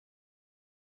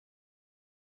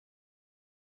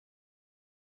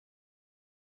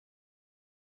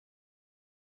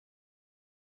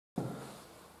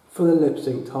For the lip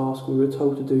sync task, we were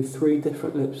told to do 3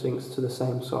 different lip syncs to the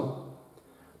same song.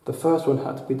 The first one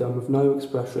had to be done with no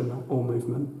expression or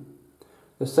movement.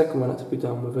 The second one had to be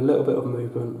done with a little bit of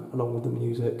movement along with the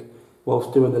music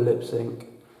whilst doing the lip sync.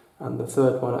 And the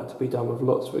third one had to be done with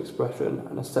lots of expression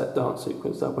and a set dance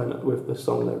sequence that went with the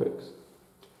song lyrics.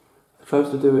 I chose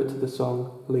to do it to the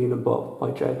song Lean and Bop by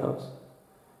J Hus.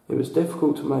 It was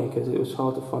difficult to make as it was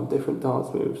hard to find different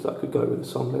dance moves that could go with the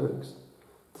song lyrics.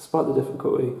 Despite the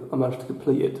difficulty, I managed to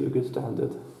complete it to a good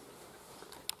standard.